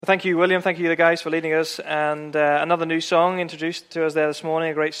Thank you, William. Thank you, the guys, for leading us. And another new song introduced to us there this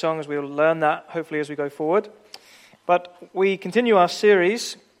morning, a great song, as we'll learn that hopefully as we go forward. But we continue our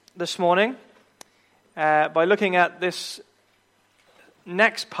series this morning by looking at this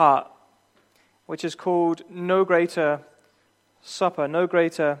next part, which is called No Greater Supper. No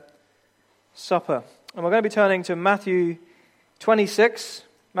Greater Supper. And we're going to be turning to Matthew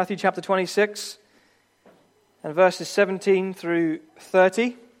chapter 26, and verses 17 through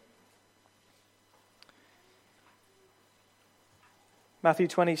 30. Matthew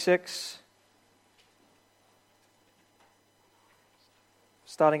 26,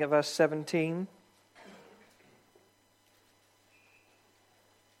 starting at verse 17.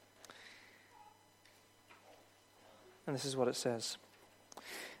 And this is what it says.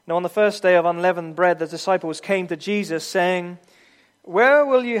 Now on the first day of unleavened bread, the disciples came to Jesus, saying, "Where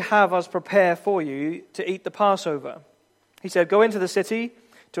will you have us prepare for you to eat the Passover?" He said, "Go into the city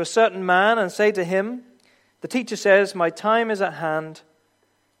to a certain man and say to him, 'The teacher says, my time is at hand.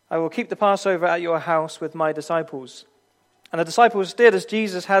 I will keep the Passover at your house with my disciples.' And the disciples did as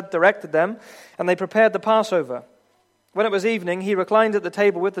Jesus had directed them, and they prepared the Passover. When it was evening, he reclined at the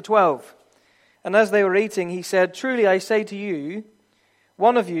table with the 12. And as they were eating, he said, 'Truly I say to you,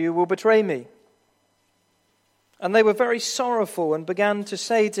 one of you will betray me.' And they were very sorrowful and began to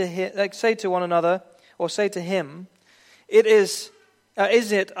say to one another, or say to him, is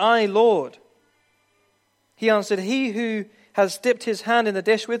it I, Lord?" He answered, "He who has dipped his hand in the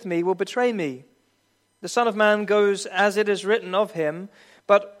dish with me will betray me. The Son of Man goes as it is written of him,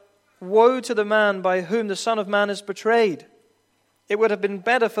 but woe to the man by whom the Son of Man is betrayed. It would have been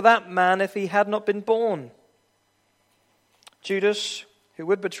better for that man if he had not been born." Judas, who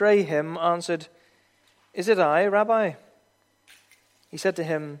would betray him, answered, "Is it I, Rabbi?" He said to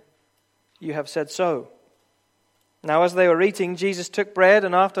him, "You have said so." Now as they were eating, Jesus took bread,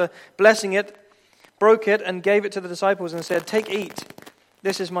 and after blessing it, broke it and gave it to the disciples and said, "Take, eat,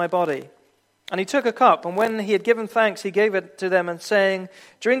 this is my body." And he took a cup, and when he had given thanks, he gave it to them, and saying,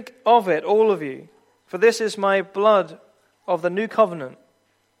 "Drink of it, all of you, for this is my blood of the new covenant,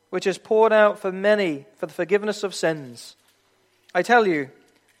 which is poured out for many for the forgiveness of sins. I tell you,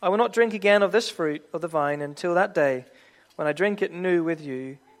 I will not drink again of this fruit of the vine until that day when I drink it new with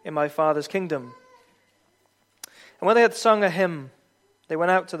you in my Father's kingdom." And when they had sung a hymn, they went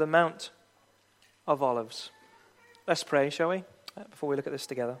out to the Mount of Olives. Let's pray, shall we, before we look at this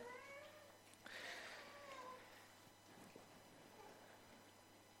together.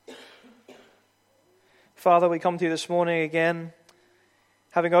 Father, we come to you this morning again,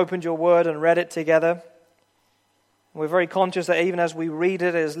 having opened your word and read it together. We're very conscious that even as we read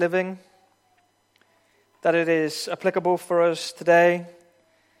it as living, that it is applicable for us today,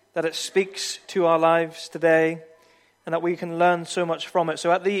 that it speaks to our lives today, and that we can learn so much from it.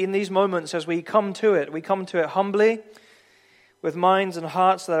 So in these moments, as we come to it humbly, with minds and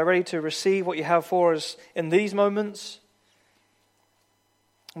hearts that are ready to receive what you have for us in these moments.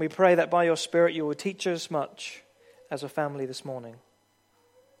 And we pray that by your Spirit you will teach us much as a family this morning.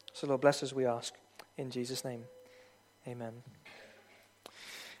 So Lord, bless us, we ask, in Jesus' name. Amen.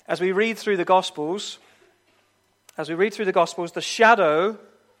 As we read through the Gospels, the shadow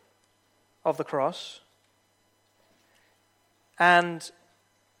of the cross and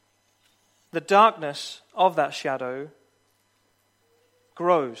the darkness of that shadow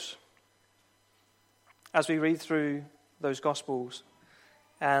grows as we read through those Gospels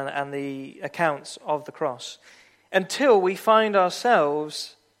and the accounts of the cross, until we find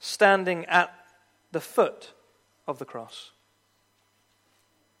ourselves standing at the foot of the cross.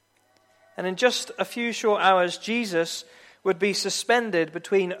 And in just a few short hours, Jesus would be suspended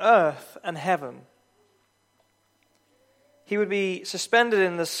between earth and heaven. He would be suspended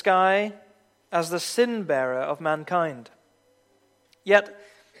in the sky as the sin bearer of mankind. Yet,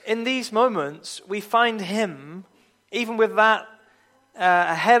 in these moments, we find him, even with that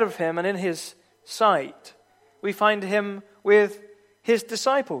ahead of him and in his sight, we find him with his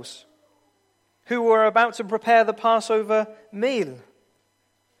disciples, who were about to prepare the Passover meal.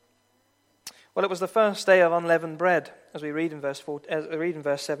 Well, it was the first day of unleavened bread, as we read in verse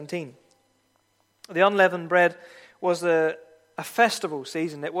 17. The unleavened bread was a festival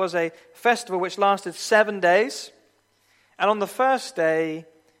season. It was a festival which lasted 7 days. And on the first day,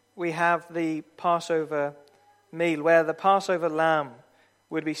 we have the Passover meal, where the Passover lamb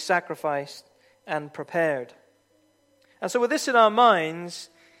would be sacrificed and prepared. And so with this in our minds,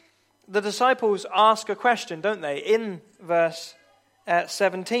 the disciples ask a question, don't they? In verse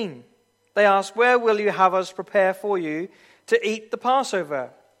 17. They ask, "Where will you have us prepare for you to eat the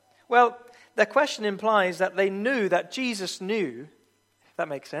Passover?" Well, their question implies that they knew that Jesus knew that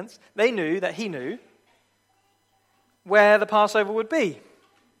makes sense. They knew that he knew where the Passover would be.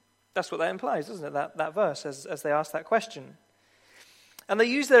 That's what that implies, doesn't it, that verse, as they ask that question. And they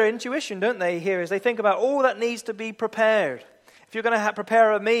use their intuition, don't they, here, as they think about all that needs to be prepared. If you're going to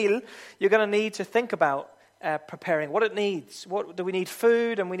prepare a meal, you're going to need to think about preparing what it needs. What do we need?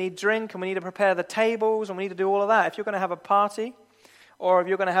 Food, and we need drink, and we need to prepare the tables, and we need to do all of that. If you're going to have a party, or if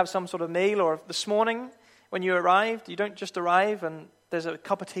you're going to have some sort of meal, or if this morning when you arrived, you don't just arrive and there's a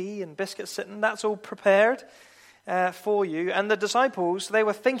cup of tea and biscuits sitting. That's all prepared for you. And the disciples, they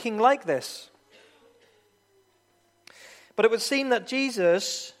were thinking like this. But it would seem that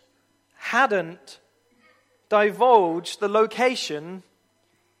Jesus hadn't divulged the location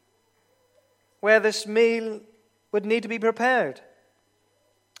where this meal would need to be prepared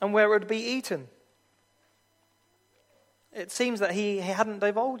and where it would be eaten. It seems that he hadn't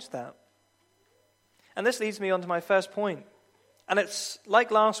divulged that. And this leads me on to my first point. And it's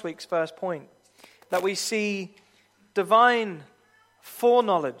like last week's first point, that we see divine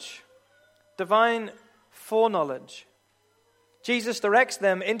foreknowledge. Divine foreknowledge. Jesus directs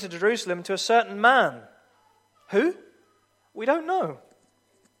them into Jerusalem to a certain man. Who? We don't know.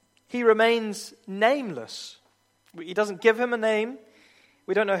 He remains nameless. He doesn't give him a name.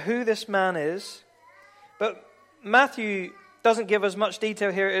 We don't know who this man is. But Matthew doesn't give as much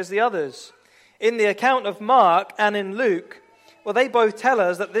detail here as the others. In the account of Mark and in Luke, well, they both tell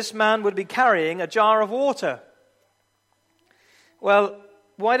us that this man would be carrying a jar of water. Well,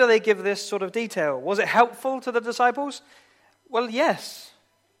 why do they give this sort of detail? Was it helpful to the disciples? Well, yes.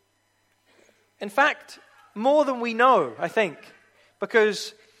 In fact, more than we know, I think,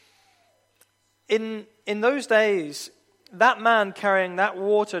 because in those days, that man carrying that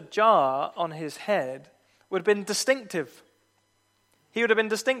water jar on his head would have been distinctive. He would have been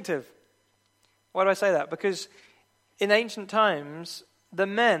distinctive. Why do I say that? Because in ancient times, the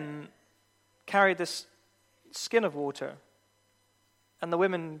men carried this skin of water, and the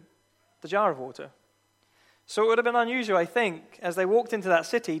women the jar of water. So it would have been unusual, I think, as they walked into that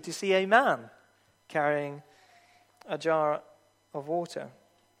city, to see a man carrying a jar of water.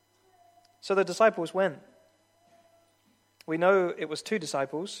 So the disciples went. We know it was 2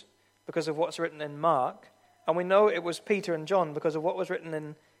 disciples because of what's written in Mark, and we know it was Peter and John because of what was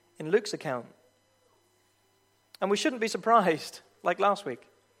written in Luke's account. And we shouldn't be surprised, like last week,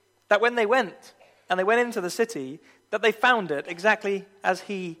 that when they went, and they went into the city, that they found it exactly as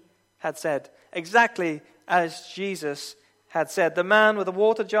he had said, exactly as Jesus had said. The man with the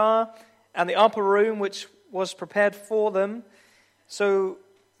water jar and the upper room which was prepared for them. So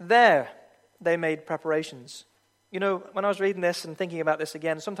there they made preparations. You know, when I was reading this and thinking about this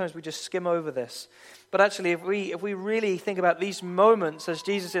again, sometimes we just skim over this. But actually, if we really think about these moments as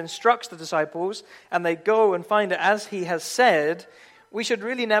Jesus instructs the disciples and they go and find it as he has said, we should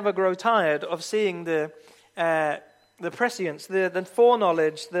really never grow tired of seeing the prescience, the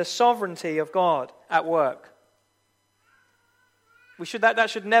foreknowledge, the sovereignty of God at work. That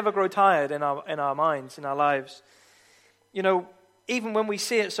should never grow tired in our minds, in our lives. You know, even when we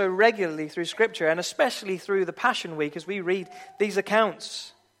see it so regularly through Scripture, and especially through the Passion Week as we read these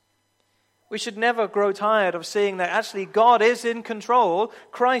accounts, we should never grow tired of seeing that actually God is in control.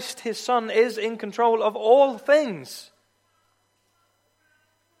 Christ, his Son, is in control of all things.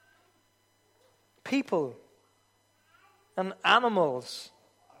 People and animals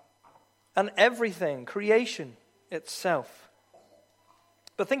and everything, creation itself.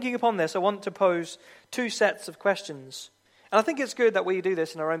 But thinking upon this, I want to pose 2 sets of questions. And I think it's good that we do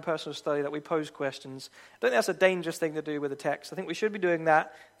this in our own personal study, that we pose questions. I don't think that's a dangerous thing to do with the text. I think we should be doing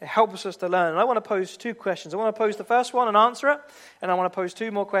that. It helps us to learn. And I want to pose 2 questions. I want to pose the first one and answer it. And I want to pose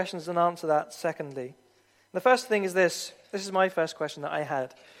 2 more questions and answer that secondly. The first thing is this. This is my first question that I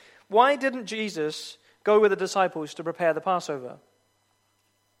had. Why didn't Jesus go with the disciples to prepare the Passover?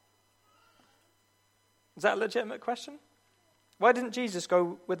 Is that a legitimate question? Why didn't Jesus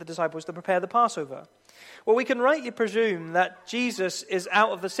go with the disciples to prepare the Passover? Well, we can rightly presume that Jesus is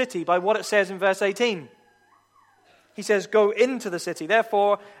out of the city by what it says in verse 18. He says, go into the city.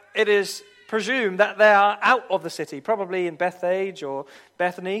 Therefore, it is presumed that they are out of the city, probably in Bethphage or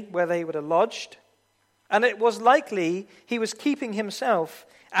Bethany, where they would have lodged. And it was likely he was keeping himself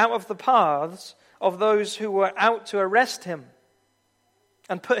out of the paths of those who were out to arrest him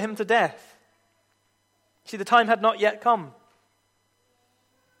and put him to death. See, the time had not yet come.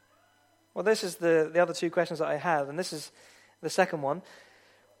 Well, this is the other 2 questions that I have, and this is the second one.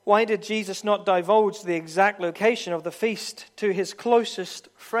 Why did Jesus not divulge the exact location of the feast to his closest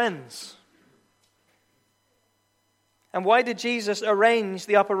friends? And why did Jesus arrange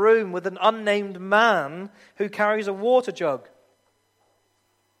the upper room with an unnamed man who carries a water jug?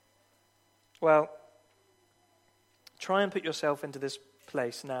 Well, try and put yourself into this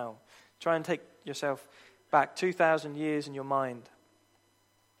place now. Try and take yourself back 2,000 years in your mind.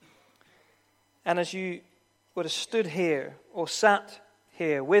 And as you would have stood here or sat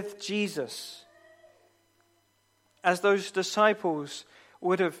here with Jesus, as those disciples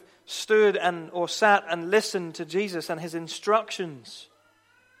would have stood or sat and listened to Jesus and his instructions,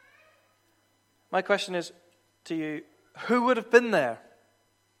 my question is to you, who would have been there?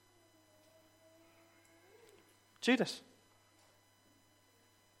 Judas.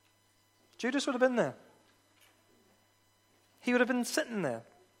 Judas would have been there. He would have been sitting there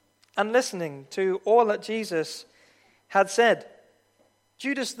and listening to all that Jesus had said.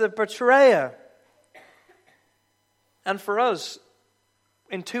 Judas the betrayer. And for us,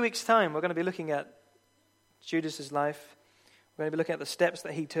 in 2 weeks' time, we're going to be looking at Judas's life. We're going to be looking at the steps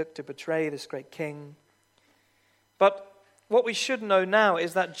that he took to betray this great king. But what we should know now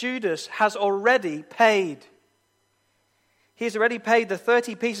is that Judas has already paid. He's already paid the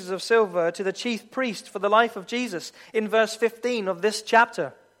 30 pieces of silver to the chief priest for the life of Jesus in verse 15 of this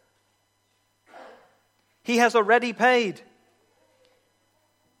chapter. He has already paid.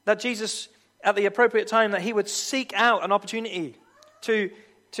 That Jesus, at the appropriate time, that he would seek out an opportunity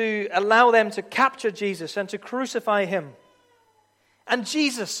to allow them to capture Jesus and to crucify him. And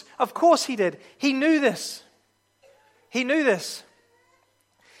Jesus, of course he did. He knew this. He knew this.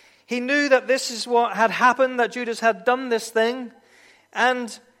 He knew that this is what had happened, that Judas had done this thing.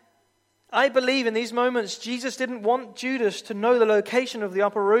 And I believe in these moments, Jesus didn't want Judas to know the location of the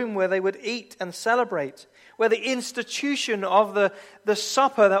upper room where they would eat and celebrate, where the institution of the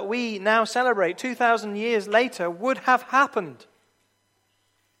supper that we now celebrate 2,000 years later would have happened.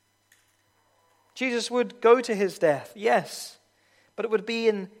 Jesus would go to his death, yes, but it would be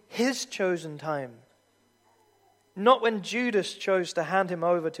in his chosen time. Not when Judas chose to hand him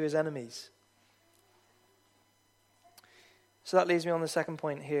over to his enemies. So that leads me on the second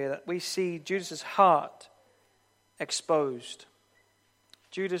point here, that we see Judas's heart exposed.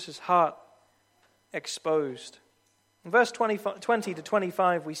 Judas's heart exposed. In verse 20 to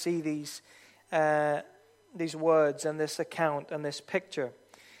 25, we see these words and this account and this picture,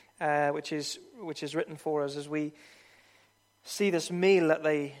 which is written for us as we see this meal that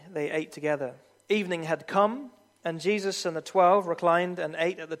they ate together. Evening had come, and Jesus and the 12 reclined and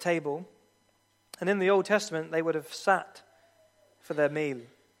ate at the table. And in the Old Testament, they would have sat for their meal.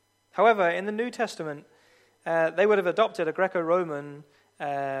 However, in the New Testament, they would have adopted a Greco-Roman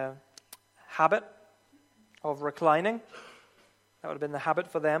habit of reclining. That would have been the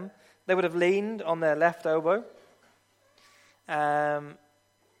habit for them. They would have leaned on their left elbow, and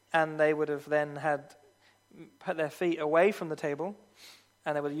they would have then put their feet away from the table,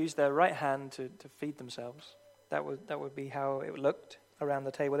 and they would use their right hand to feed themselves. That would be how it looked around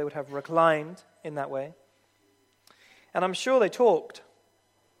the table. They would have reclined in that way. And I'm sure they talked,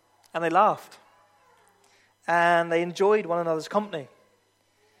 and they laughed, and they enjoyed one another's company.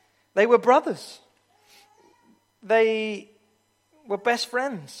 They were brothers. They were best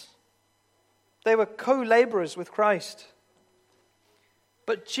friends. They were co-laborers with Christ.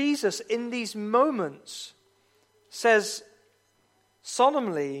 But Jesus, in these moments, says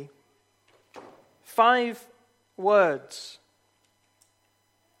solemnly 5 words.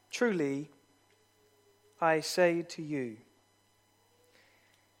 Truly, I say to you.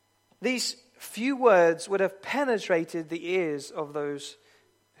 These few words would have penetrated the ears of those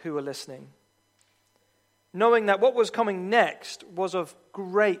who were listening, knowing that what was coming next was of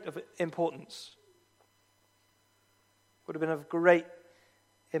great importance. Would have been of great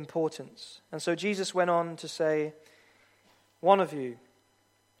importance. And so Jesus went on to say, one of you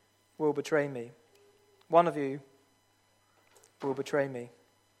will betray me. One of you will betray me.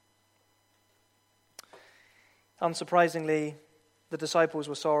 Unsurprisingly, the disciples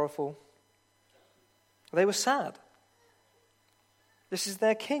were sorrowful. They were sad. This is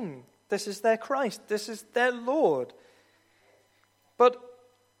their king. This is their Christ. This is their Lord. But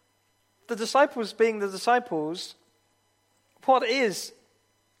the disciples being the disciples, what is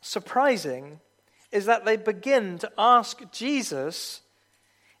surprising is that they begin to ask Jesus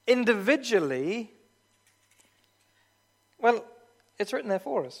individually. Well, it's written there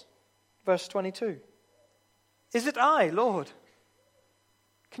for us. Verse 22. Is it I, Lord?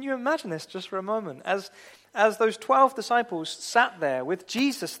 Can you imagine this just for a moment? As those 12 disciples sat there with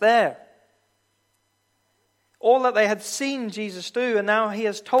Jesus there, all that they had seen Jesus do, and now he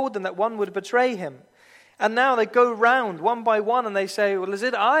has told them that one would betray him. And now they go round one by one and they say, well, is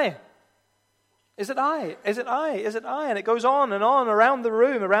it I? Is it I? Is it I? Is it I? And it goes on and on around the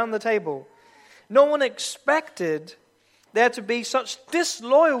room, around the table. No one expected there to be such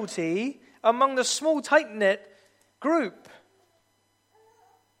disloyalty among the small, tight-knit group.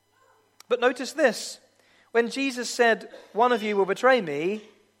 But notice this. When Jesus said, one of you will betray me,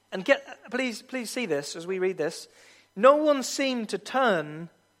 and please see this as we read this, no one seemed to turn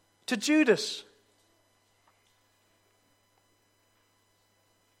to Judas.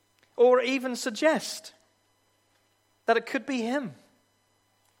 Or even suggest that it could be him.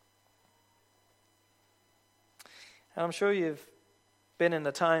 And I'm sure you've been in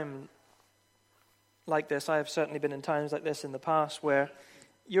a time like this. I have certainly been in times like this in the past where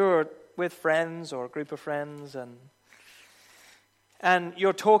you're with friends or a group of friends and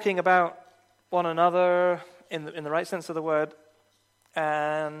you're talking about one another in the right sense of the word,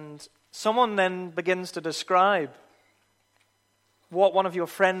 and someone then begins to describe what one of your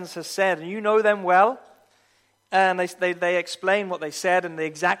friends has said, and you know them well, and they explain what they said and the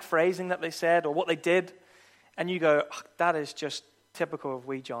exact phrasing that they said or what they did, and you go, oh, that is just typical of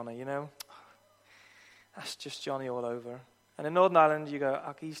wee Johnny, you know? That's just Johnny all over. And in Northern Ireland, you go,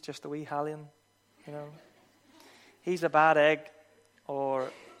 oh, he's just a wee Hallion, you know? He's a bad egg, or,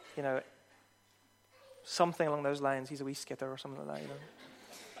 you know, something along those lines. He's a wee skitter or something like that, you know?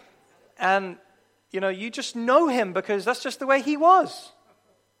 And, you know, you just know him because that's just the way he was.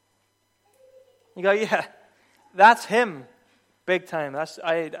 You go, yeah, that's him, big time. As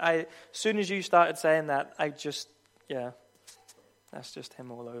soon as you started saying that, that's just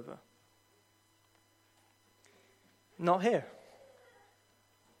him all over. Not here.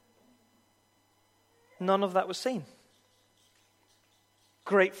 None of that was seen.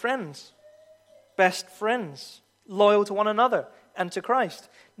 Great friends, best friends, loyal to one another and to Christ.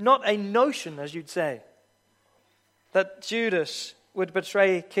 Not a notion, as you'd say, that Judas would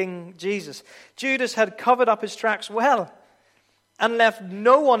betray King Jesus. Judas had covered up his tracks well and left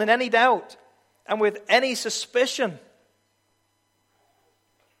no one in any doubt and with any suspicion.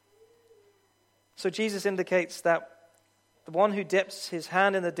 So Jesus indicates that the one who dips his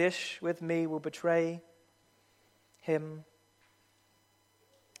hand in the dish with me will betray him.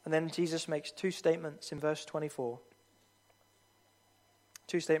 And then Jesus makes two statements in verse 24.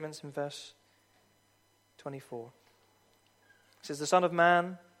 Two statements in verse 24. He says, the Son of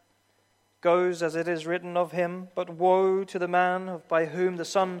Man goes as it is written of him, but woe to the man by whom the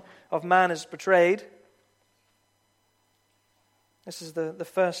Son of Man is betrayed. This is the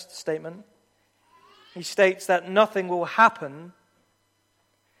first statement. He states that nothing will happen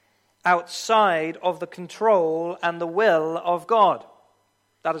outside of the control and the will of God.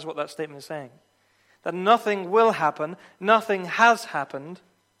 That is what that statement is saying. That nothing will happen, nothing has happened,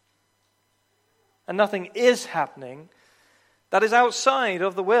 and nothing is happening that is outside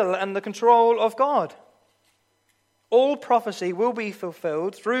of the will and the control of God. All prophecy will be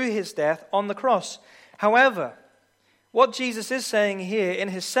fulfilled through his death on the cross. However, what Jesus is saying here in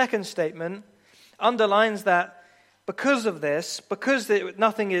his second statement underlines that because of this, because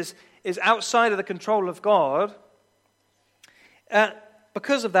nothing is outside of the control of God,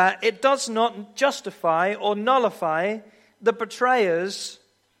 because of that, it does not justify or nullify the betrayer's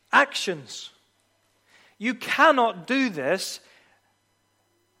actions. You cannot do this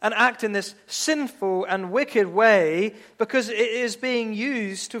and act in this sinful and wicked way because it is being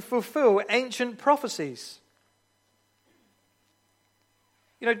used to fulfill ancient prophecies.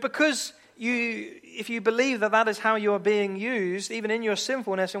 You know, because if you believe that is how you are being used, even in your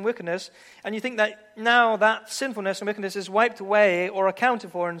sinfulness and wickedness, and you think that now that sinfulness and wickedness is wiped away or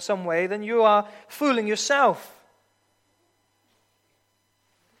accounted for in some way, then you are fooling yourself.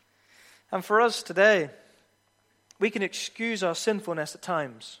 And for us today, we can excuse our sinfulness at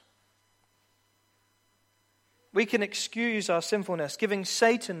times. We can excuse our sinfulness, giving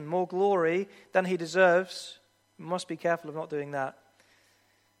Satan more glory than he deserves. We must be careful of not doing that.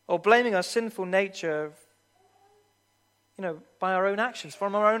 Or blaming our sinful nature, by our own actions,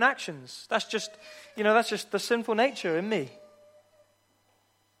 from our own actions. That's just the sinful nature in me.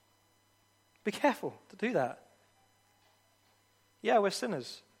 Be careful to do that. Yeah, we're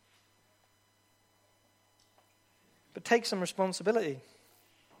sinners. But take some responsibility.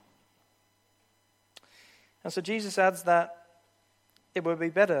 And so Jesus adds that it would be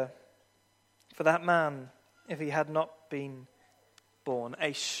better for that man if he had not been born.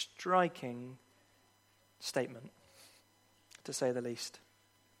 A striking statement, to say the least.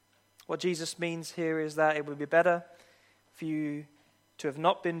 What Jesus means here is that it would be better for you to have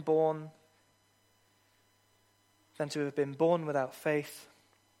not been born than to have been born without faith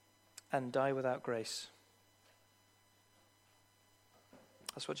and die without grace.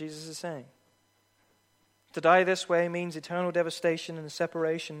 That's what Jesus is saying. To die this way means eternal devastation and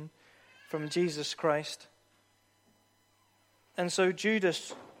separation from Jesus Christ. And so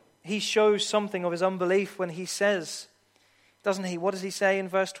Judas he shows something of his unbelief when he says, doesn't he? What does he say in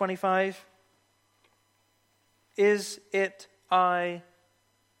verse 25? Is it I,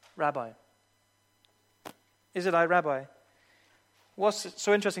 Rabbi? Is it I, Rabbi? What's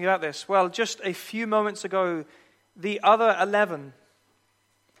so interesting about this? Well, just a few moments ago, the other 11,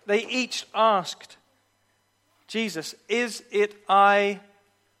 they each asked Jesus, is it I,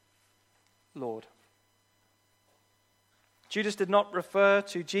 Lord? Judas did not refer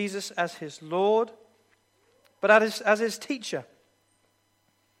to Jesus as his Lord, but as his teacher.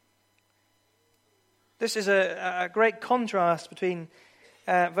 This is a great contrast between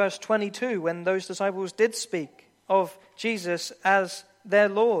verse 22, when those disciples did speak of Jesus as their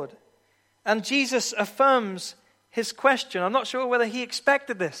Lord. And Jesus affirms his question. I'm not sure whether he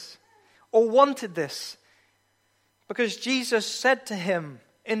expected this or wanted this, because Jesus said to him,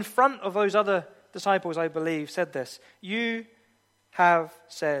 in front of those other disciples, I believe, said this, you have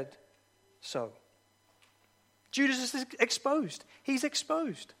said so. Judas is exposed. He's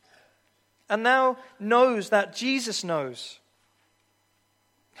exposed. And now knows that Jesus knows.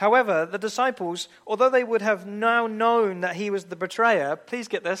 However, the disciples, although they would have now known that he was the betrayer, please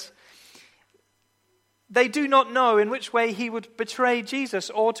get this, they do not know in which way he would betray Jesus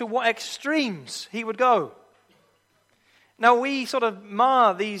or to what extremes he would go. Now, we sort of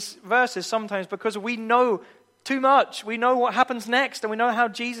mar these verses sometimes because we know too much. We know what happens next, and we know how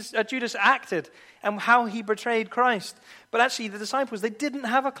Judas acted and how he betrayed Christ. But actually, the disciples, they didn't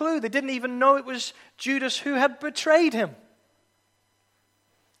have a clue. They didn't even know it was Judas who had betrayed him.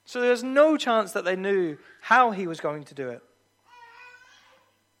 So there's no chance that they knew how he was going to do it.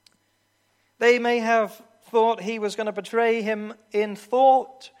 They may have thought he was going to betray him in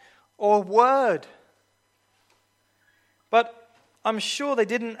thought or word. But I'm sure they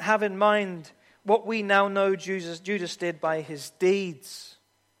didn't have in mind what we now know Judas did by his deeds.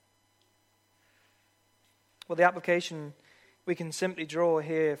 Well, the application we can simply draw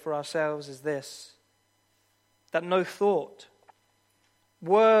here for ourselves is this: that no thought,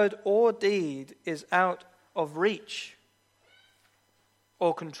 word or deed is out of reach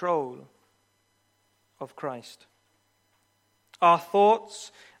or control of Christ. Our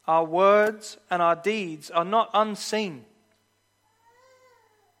thoughts, our words, and our deeds are not unseen.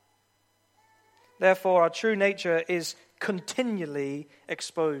 Therefore, our true nature is continually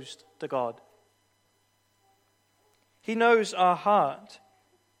exposed to God. He knows our heart.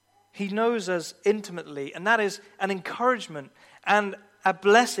 He knows us intimately, and that is an encouragement and a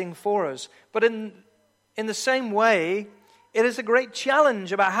blessing for us. But in the same way, it is a great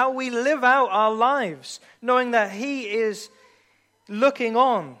challenge about how we live out our lives, knowing that He is looking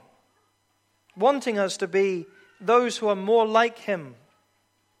on, wanting us to be those who are more like Him.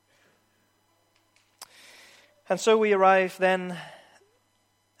 And so we arrive then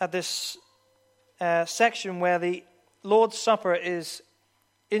at this section where the Lord's Supper is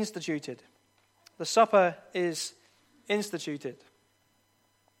instituted. The supper is instituted.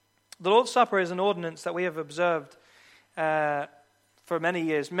 The Lord's Supper is an ordinance that we have observed for many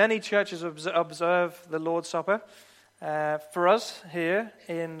years. Many churches observe the Lord's Supper. For us here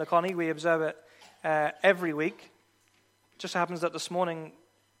in Nakoni, we observe it every week. It just happens that this morning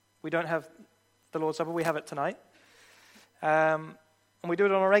we don't have the Lord's Supper, we have it tonight. And we do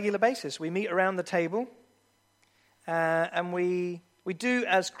it on a regular basis. We meet around the table and we do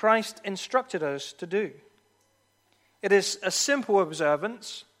as Christ instructed us to do. It is a simple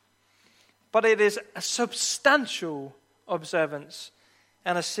observance, but it is a substantial observance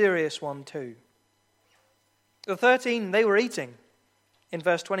and a serious one too. The 13, they were eating in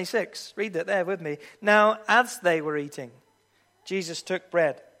verse 26. Read that there with me. Now, as they were eating, Jesus took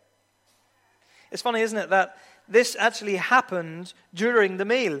bread. It's funny, isn't it, that this actually happened during the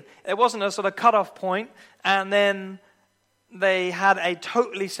meal. It wasn't a sort of cut-off point and then they had a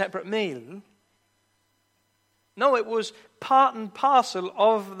totally separate meal. No, it was part and parcel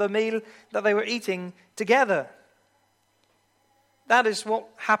of the meal that they were eating together. That is what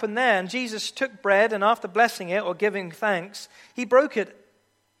happened there. And Jesus took bread, and after blessing it or giving thanks, He broke it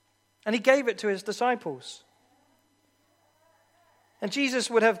and He gave it to His disciples. And Jesus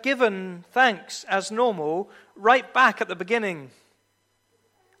would have given thanks as normal right back at the beginning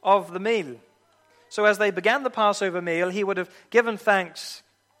of the meal. So as they began the Passover meal, He would have given thanks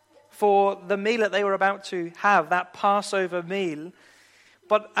for the meal that they were about to have, that Passover meal.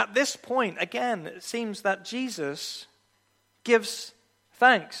 But at this point, again, it seems that Jesus gives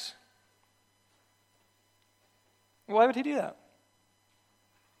thanks. Why would He do that?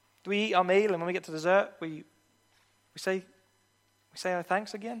 Do we eat our meal and when we get to dessert, we say our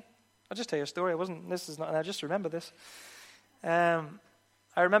thanks again? I'll just tell you a story. I just remember this.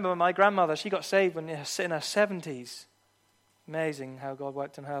 I remember my grandmother, she got saved when in her 70s. Amazing how God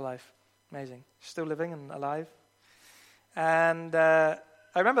worked in her life. Amazing. Still living and alive. And I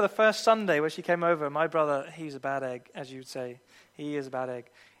remember the first Sunday where she came over. My brother, he's a bad egg, as you would say. He is a bad egg.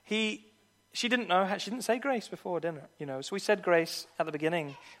 She didn't know, she didn't say grace before dinner, So we said grace at the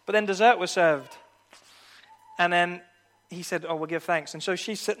beginning. But then dessert was served. And then he said, we'll give thanks. And so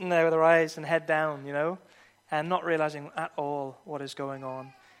she's sitting there with her eyes and head down, and not realizing at all what is going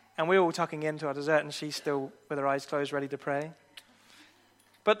on. And we're all tucking into our dessert, and she's still with her eyes closed, ready to pray.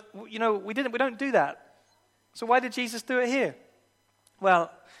 But, we don't do that. So why did Jesus do it here?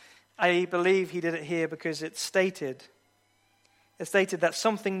 Well, I believe he did it here because it stated that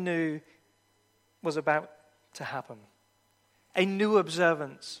something new was about to happen. A new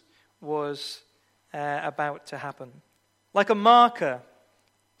observance was about to happen. Like a marker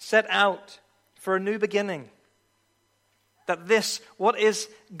set out for a new beginning. That what is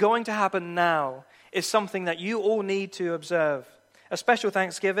going to happen now, is something that you all need to observe. A special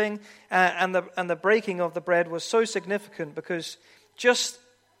Thanksgiving and the breaking of the bread was so significant because just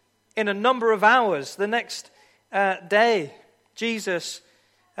in a number of hours, the next day, Jesus'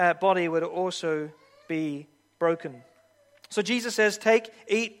 body would also be broken. So Jesus says, take,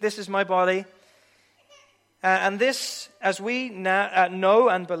 eat, this is my body. And this, as we now know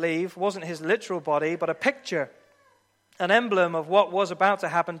and believe, wasn't his literal body, but a picture, an emblem of what was about to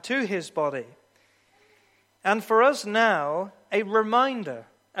happen to his body. And for us now, a reminder,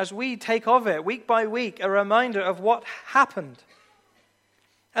 as we take of it week by week, a reminder of what happened.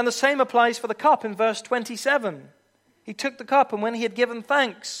 And the same applies for the cup in verse 27. He took the cup, and when he had given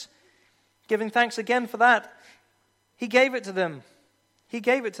thanks, giving thanks again for that, he gave it to them. He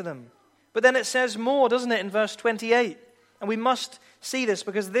gave it to them. But then it says more, doesn't it, in verse 28? And we must see this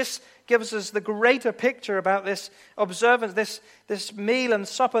because this gives us the greater picture about this observance, this meal and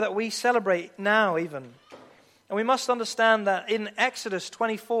supper that we celebrate now even. And we must understand that in Exodus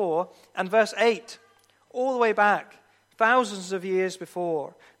 24 and verse 8, all the way back, thousands of years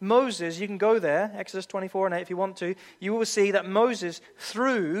before, Moses, you can go there, Exodus 24 and 8 if you want to, you will see that Moses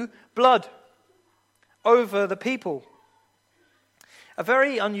threw blood over the people. A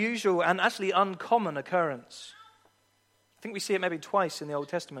very unusual and actually uncommon occurrence. I think we see it maybe twice in the Old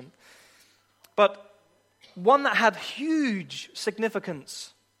Testament. But one that had huge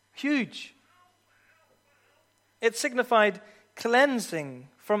significance. Huge. It signified cleansing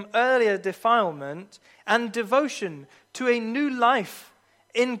from earlier defilement and devotion to a new life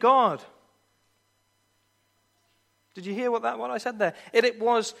in God. Did you hear what I said there? It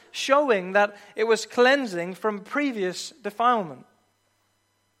was showing that it was cleansing from previous defilement.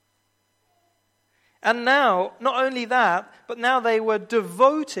 And now, not only that, but now they were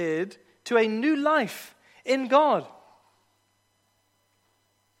devoted to a new life in God.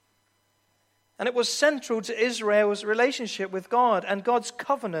 And it was central to Israel's relationship with God and God's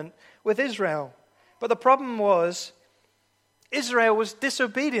covenant with Israel. But the problem was, Israel was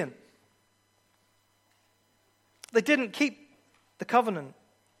disobedient. They didn't keep the covenant.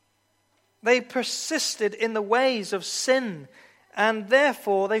 They persisted in the ways of sin, and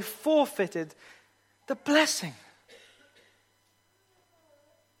therefore they forfeited the blessing.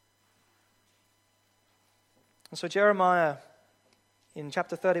 And so Jeremiah, in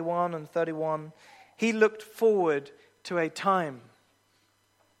chapter 31 and 31, he looked forward to a time.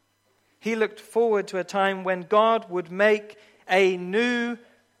 He looked forward to a time when God would make a new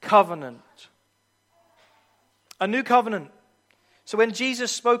covenant. A new covenant. So when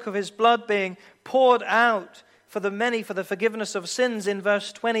Jesus spoke of his blood being poured out for the many for the forgiveness of sins in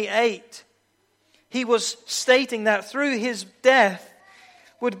verse 28, he was stating that through his death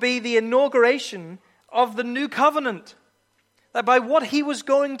would be the inauguration of the new covenant. That by what he was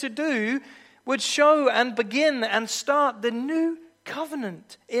going to do would show and begin and start the new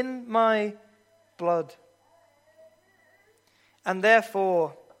covenant in my blood. And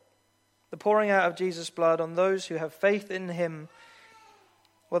therefore, the pouring out of Jesus' blood on those who have faith in him,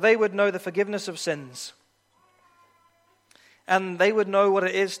 well, they would know the forgiveness of sins. And they would know what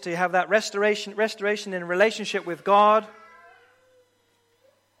it is to have that restoration in relationship with God.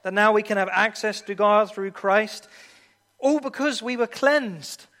 That now we can have access to God through Christ. All because we were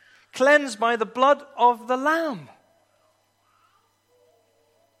cleansed. Cleansed by the blood of the Lamb.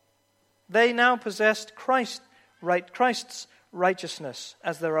 They now possessed Christ's righteousness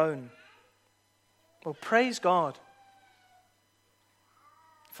as their own. Well, praise God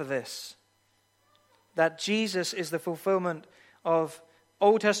for this. That Jesus is the fulfillment of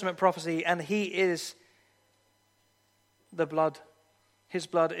Old Testament prophecy, and he is the blood. His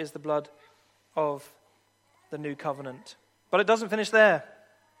blood is the blood of the new covenant. But it doesn't finish there.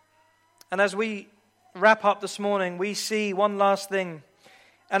 And as we wrap up this morning, we see one last thing,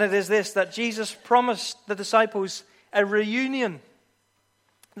 and it is this, that Jesus promised the disciples a reunion.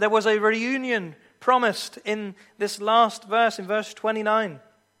 There was a reunion promised in this last verse, in verse 29.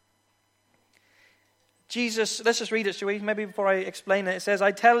 Jesus, let's just read it, shall we? Maybe before I explain it. It says,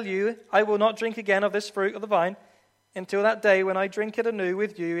 I tell you, I will not drink again of this fruit of the vine until that day when I drink it anew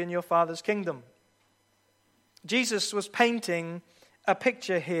with you in your Father's kingdom. Jesus was painting a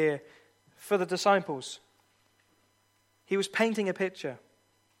picture here for the disciples. He was painting a picture.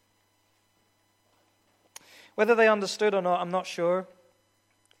 Whether they understood or not, I'm not sure.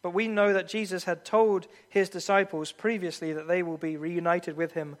 But we know that Jesus had told his disciples previously that they will be reunited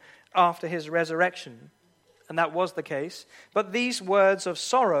with him after his resurrection. And that was the case. But these words of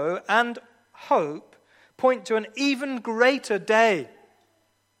sorrow and hope point to an even greater day.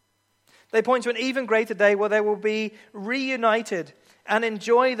 They point to an even greater day where they will be reunited and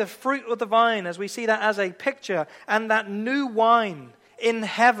enjoy the fruit of the vine, as we see that as a picture, and that new wine in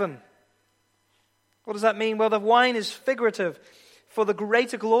heaven. What does that mean? Well, the wine is figurative for the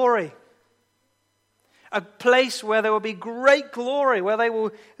greater glory. A place where there will be great glory, where they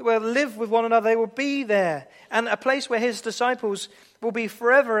will live with one another, they will be there. And a place where his disciples will be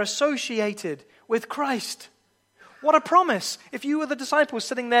forever associated with Christ. What a promise! If you were the disciples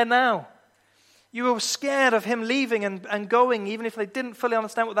sitting there now, you were scared of him leaving and going, even if they didn't fully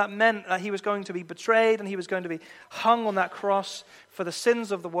understand what that meant, that he was going to be betrayed and he was going to be hung on that cross for the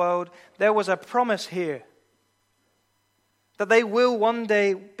sins of the world. There was a promise here that they will one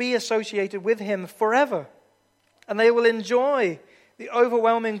day be associated with him forever. And they will enjoy the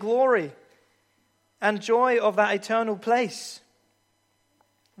overwhelming glory and joy of that eternal place.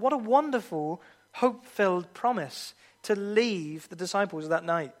 What a wonderful, hope-filled promise to leave the disciples that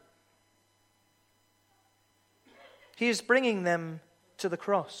night. He is bringing them to the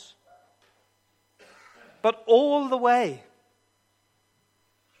cross. But all the way,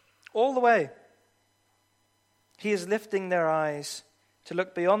 he is lifting their eyes to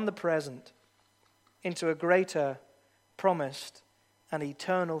look beyond the present into a greater, promised, and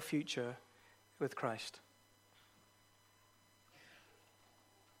eternal future with Christ.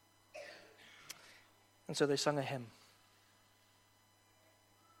 And so they sung a hymn.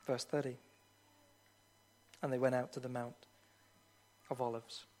 Verse 30. And they went out to the Mount of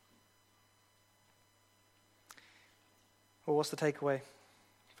Olives. Well, what's the takeaway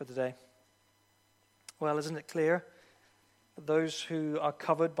for today? Well, isn't it clear that those who are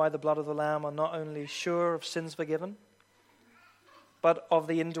covered by the blood of the Lamb are not only sure of sins forgiven, but of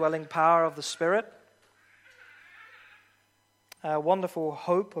the indwelling power of the Spirit? A wonderful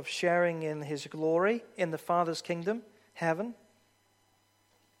hope of sharing in his glory in the Father's kingdom, heaven.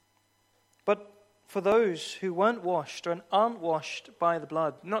 But for those who weren't washed and aren't washed by the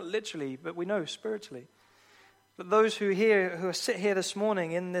blood, not literally, but we know spiritually, but those who sit here this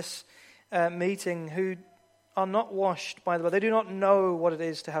morning in this meeting who are not washed by the blood, they do not know what it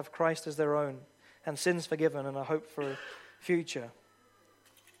is to have Christ as their own and sins forgiven and a hope for a future.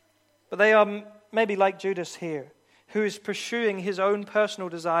 But they are maybe like Judas here, who is pursuing his own personal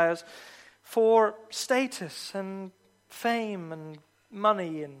desires for status and fame and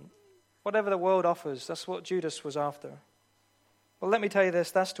money and whatever the world offers. That's what Judas was after. Well, let me tell you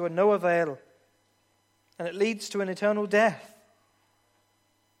this, that's to no avail, and it leads to an eternal death.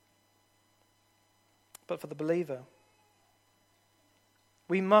 But for the believer,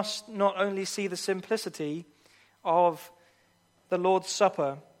 we must not only see the simplicity of the Lord's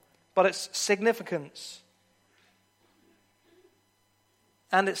Supper, but its significance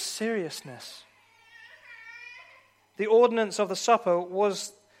and its seriousness. The ordinance of the supper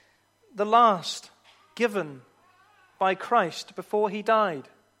was the last given by Christ before he died.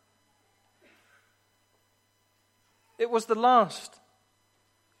 It was the last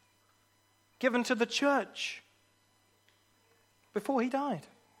given to the church before he died,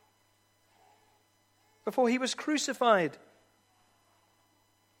 before he was crucified.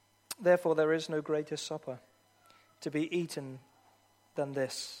 Therefore, there is no greater supper to be eaten than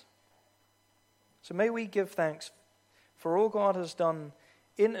this. So may we give thanks for all God has done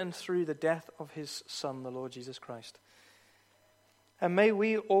in and through the death of his Son, the Lord Jesus Christ. And may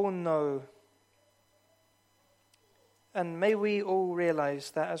we all know, and may we all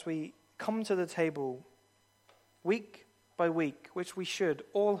realize that as we come to the table week by week, which we should,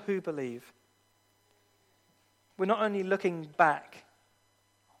 all who believe, we're not only looking back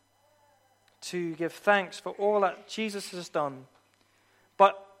to give thanks for all that Jesus has done,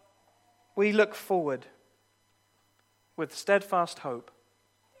 but we look forward with steadfast hope,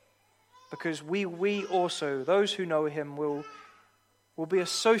 because we also, those who know him, will will be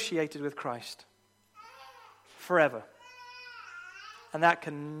associated with Christ forever. And that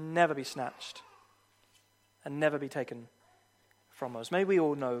can never be snatched and never be taken from us. May we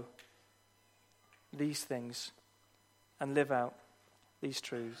all know these things and live out these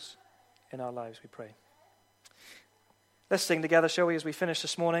truths in our lives, we pray. Let's sing together, shall we, as we finish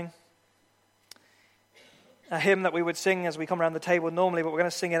this morning. A hymn that we would sing as we come around the table normally, but we're going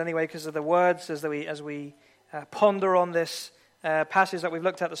to sing it anyway because of the words as we ponder on this passage that we've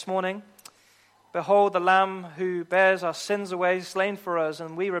looked at this morning. Behold the Lamb who bears our sins away, slain for us,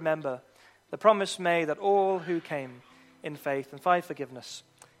 and we remember the promise made that all who came in faith and find forgiveness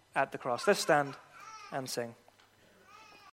at the cross. Let's stand and sing.